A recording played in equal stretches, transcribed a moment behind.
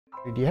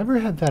Do you ever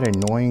have that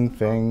annoying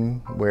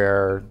thing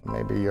where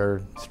maybe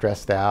you're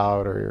stressed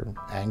out or you're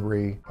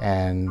angry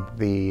and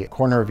the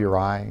corner of your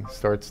eye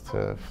starts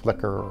to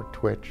flicker or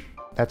twitch?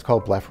 That's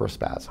called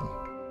blepharospasm.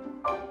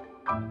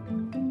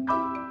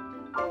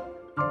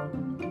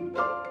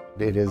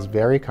 It is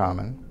very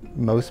common.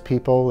 Most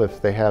people,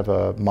 if they have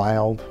a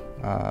mild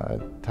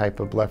type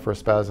of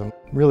blepharospasm,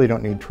 really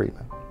don't need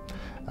treatment.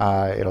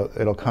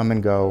 It'll come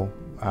and go.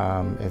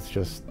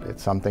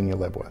 It's something you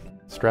live with.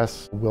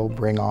 Stress will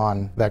bring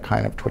on that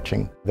kind of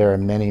twitching. There are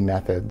many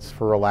methods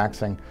for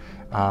relaxing,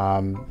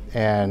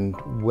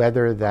 and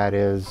whether that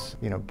is,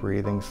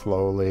 breathing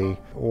slowly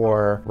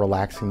or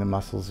relaxing the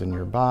muscles in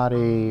your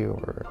body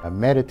or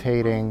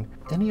meditating,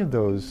 any of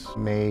those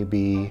may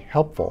be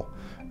helpful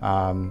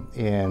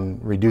in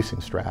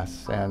reducing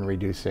stress and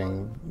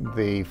reducing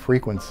the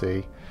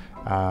frequency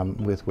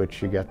with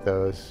which you get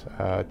those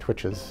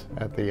twitches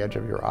at the edge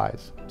of your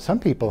eyes. Some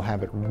people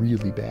have it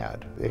really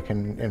bad. It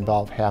can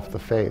involve half the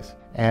face.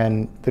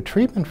 And the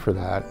treatment for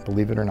that,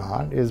 believe it or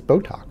not, is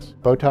Botox.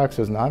 Botox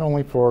is not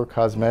only for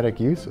cosmetic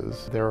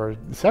uses. There are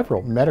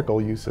several medical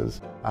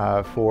uses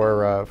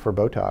for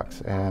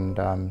Botox,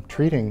 and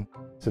treating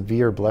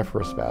severe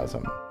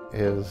blepharospasm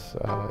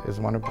is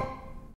one of them.